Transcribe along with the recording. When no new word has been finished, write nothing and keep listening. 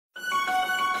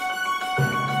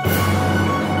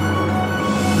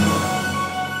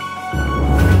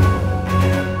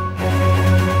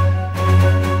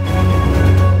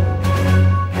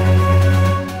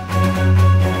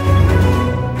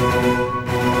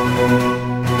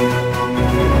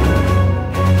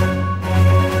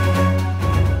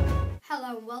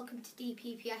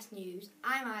LitFilmFest News.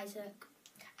 I'm Isaac.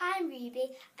 I'm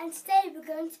Ruby, and today we're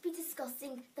going to be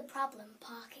discussing the problem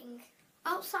parking.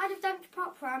 Outside of Devonshire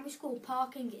Park Primary School,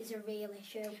 parking is a real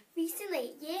issue.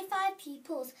 Recently, Year 5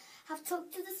 pupils have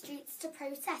took to the streets to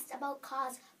protest about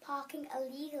cars parking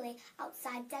illegally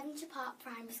outside Devonshire Park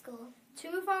Primary School.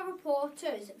 Two of our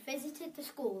reporters visited the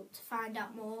school to find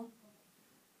out more.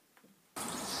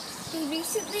 We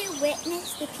recently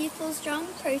witnessed the pupils' strong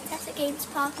protest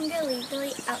against parking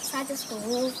illegally outside the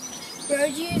school.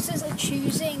 Road users are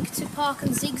choosing to park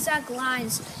on zigzag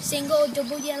lines, single or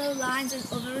double yellow lines and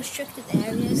other restricted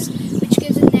areas, which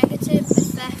gives a negative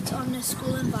effect on the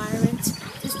school environment.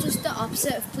 It's just the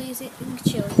opposite of pleasing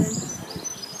children.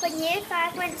 When Year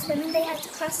 5 went swimming, they had to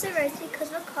cross the road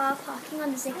because of a car parking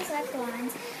on the zigzag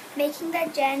lines, making their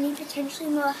journey potentially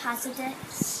more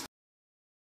hazardous.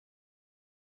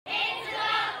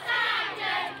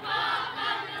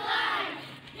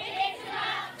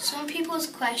 Some people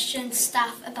questioned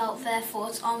staff about their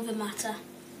thoughts on the matter.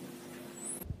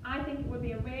 I think it would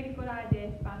be a really good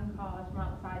idea to ban cars from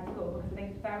outside school because I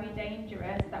think it's very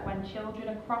dangerous that when children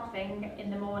are crossing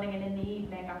in the morning and in the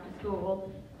evening after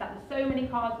school, that there's so many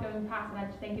cars going past, and I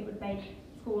just think it would make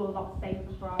school a lot safer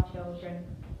for our children.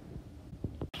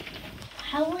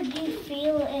 How would you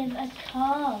feel if a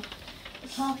car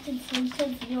parked in front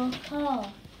of your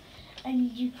car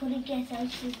and you couldn't get out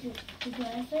to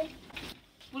driveway?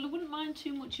 Well, I wouldn't mind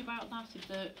too much about that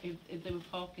if they were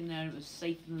parking there and it was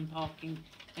safer than parking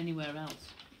anywhere else.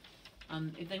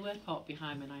 And if they were parked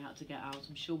behind me and I had to get out,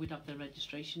 I'm sure we'd have their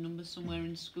registration number somewhere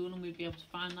in school and we'd be able to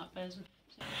find that person.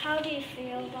 How do you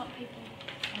feel about people,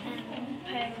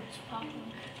 parents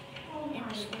parking in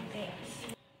the school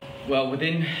gates? Well,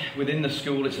 within the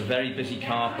school, it's a very busy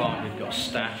car park. We've got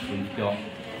staff, we've got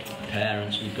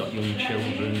parents, we've got young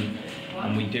children,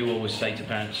 and we do always say to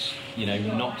parents, you know,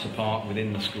 not to park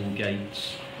within the school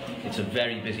gates. It's a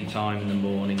very busy time in the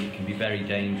morning. It can be very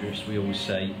dangerous. We always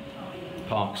say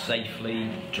park safely,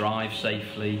 drive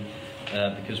safely,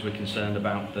 because we're concerned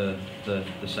about the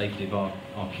safety of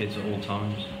our kids at all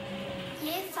times.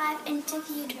 Year 5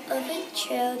 interviewed other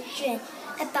children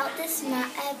about this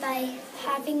matter by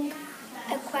having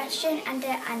a question and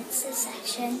an answer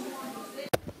session.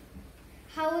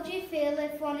 How would you feel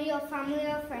if one of your family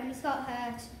or friends got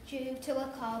hurt due to a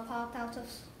car parked out of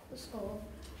the school?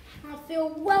 I'd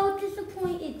feel well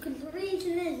disappointed because the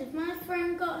reason is if my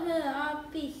friend got hurt,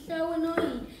 I'd be so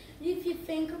annoyed. If you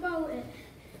think about it,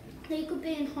 they could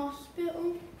be in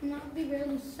hospital and that would be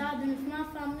really sad, and if my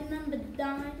family member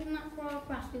died in that car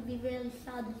crash, it would be really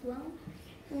sad as well.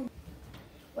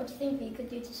 What do you think we could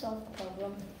do to solve the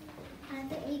problem? I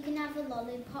think we can have a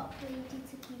lollipop lady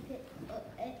to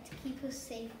keep us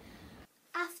safe.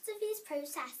 After these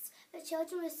protests, the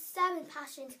children were so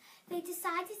impassioned, they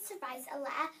decided to write a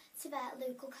letter to their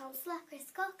local councillor, Chris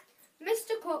Cook.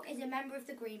 Mr Cook is a member of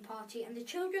the Green Party and the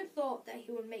children thought that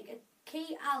he would make a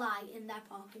key ally in their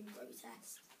parking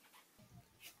protest.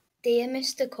 Dear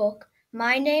Mr Cook,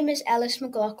 my name is Ellis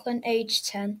McLaughlin, aged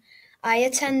 10. I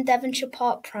attend Devonshire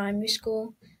Park Primary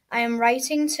School. I am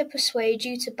writing to persuade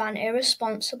you to ban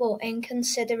irresponsible,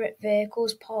 inconsiderate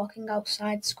vehicles parking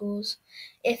outside schools.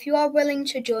 If you are willing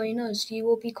to join us, you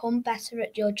will become better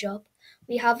at your job.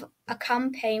 We have a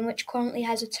campaign which currently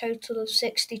has a total of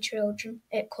 60 children.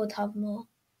 It could have more.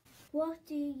 What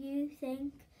do you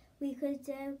think we could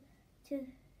do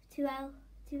to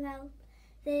help?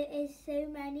 There is so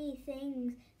many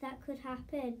things that could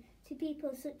happen to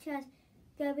people, such as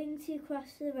going to cross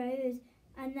the road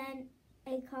and then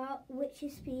a car which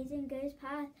is speeding goes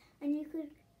past and you could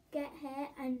get hurt,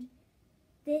 and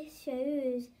this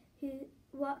shows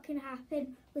what can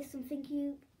happen with something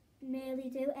you merely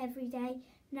do every day.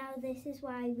 Now this is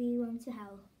why we want to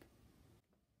help.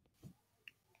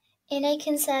 In a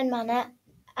concerned manner,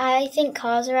 I think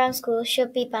cars around schools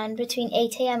should be banned between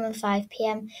 8 AM and 5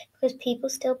 PM because people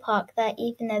still park there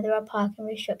even though there are parking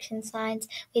restriction signs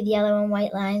with yellow and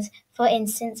white lines. For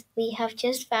instance, we have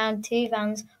just found 2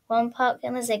 vans, one parked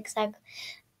on the zigzag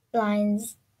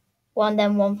lines,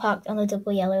 one parked on the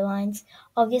double yellow lines.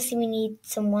 Obviously, we need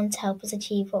someone to help us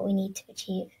achieve what we need to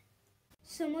achieve.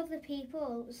 Some of the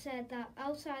people said that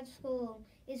outside school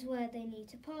is where they need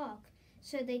to park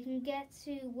so they can get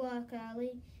to work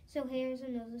early. So here's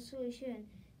another solution.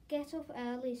 Get up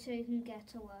early so you can get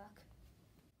to work.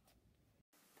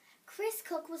 Chris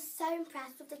Cook was so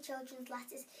impressed with the children's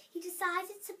letters, he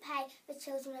decided to pay the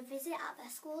children a visit at their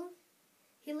school.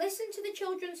 He listened to the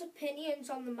children's opinions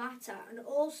on the matter and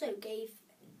also gave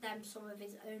them some of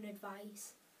his own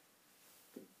advice.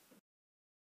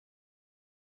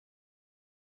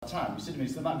 Time,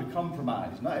 there might be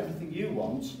compromise. Not everything you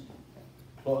want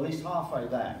but at least halfway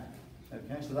there.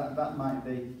 Okay, so that might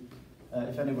be,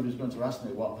 if anybody's going to ask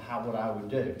me what I would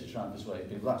do to try and persuade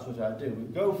people, that's what I'd do.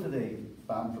 We'd go for the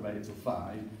ban from 8 till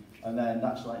 5, and then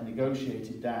that's like negotiate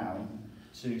it down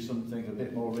to something a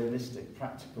bit more realistic,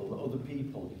 practical, that other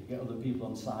people, you get other people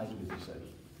on side with you, see.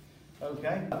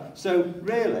 Okay, so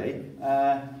really,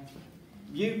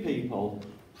 you people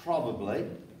probably,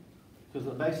 because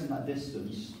based on that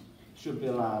distance, should be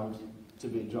allowed to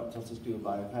be dropped off to school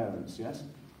by your parents, yes?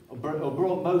 Or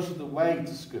brought most of the way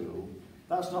to school.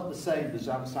 That's not the same as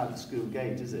outside the school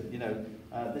gate, is it? You know,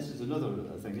 this is another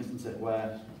thing, isn't it,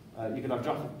 where you could have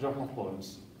drop-off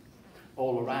points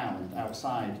all around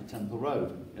outside Temple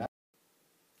Road. Yeah?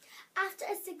 After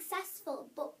a successful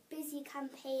but busy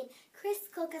campaign, Chris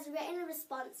Cook has written a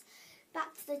response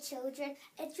back to the children,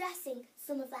 addressing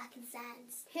some of their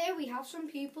concerns. Here we have some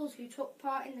pupils who took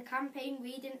part in the campaign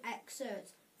reading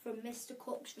excerpts from Mr.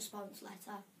 Cook's response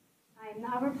letter. I am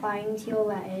now replying to your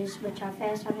letters, which I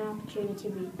first had an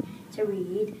opportunity to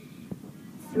read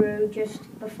through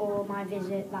just before my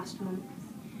visit last month.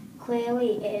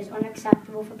 Clearly, it is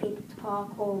unacceptable for people to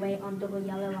park or wait on double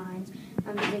yellow lines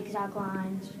and zigzag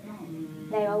lines.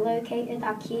 They are located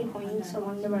at key points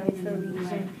along the road for a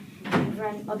reason, to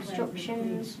prevent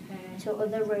obstructions to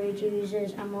other road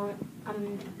users and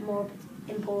more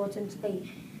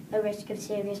importantly, a risk of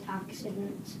serious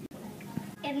accidents.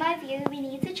 In my view, we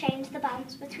need to change the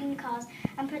balance between cars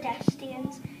and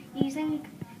pedestrians, using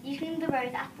the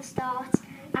road at the start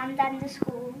and end of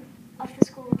the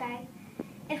school day.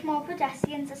 If more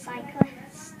pedestrians or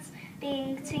cyclists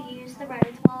being to use the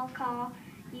road while car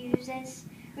users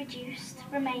reduced,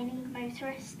 remaining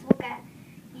motorists will get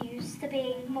used to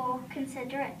being more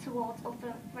considerate towards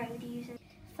other road users.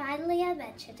 Finally, I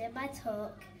mentioned in my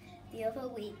talk the other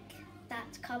week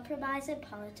that compromise in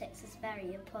politics is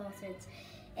very important.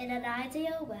 In an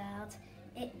ideal world,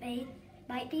 it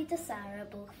might be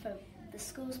desirable from the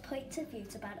school's point of view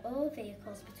to ban all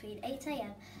vehicles between 8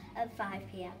 AM and 5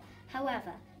 PM.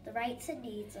 However, the rights and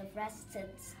needs of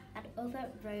residents and other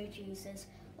road users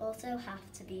also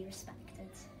have to be respected.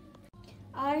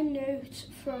 I note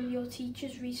from your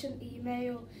teacher's recent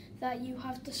email that you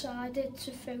have decided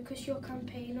to focus your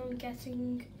campaign on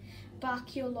getting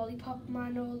back your lollipop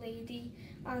man or lady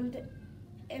and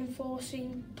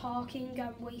enforcing parking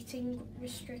and waiting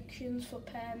restrictions for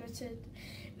permitted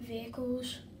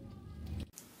vehicles.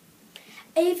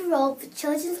 Overall, the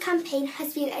children's campaign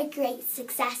has been a great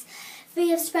success. We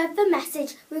have spread the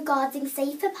message regarding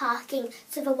safer parking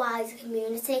to the wider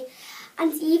community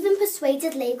and even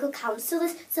persuaded local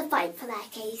councillors to fight for their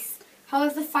case.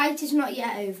 However, the fight is not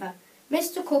yet over.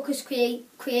 Mr. Cook has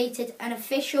created an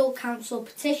official council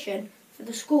petition for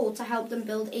the school to help them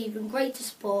build even greater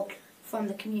support from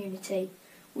the community.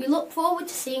 We look forward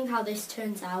to seeing how this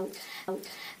turns out.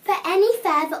 For any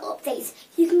further updates,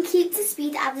 you can keep to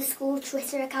speed at the school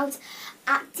Twitter account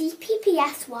at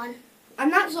DPPS1.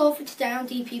 And that's all for today on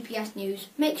DPPS News.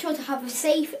 Make sure to have a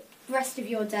safe rest of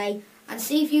your day and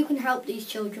see if you can help these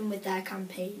children with their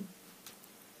campaign.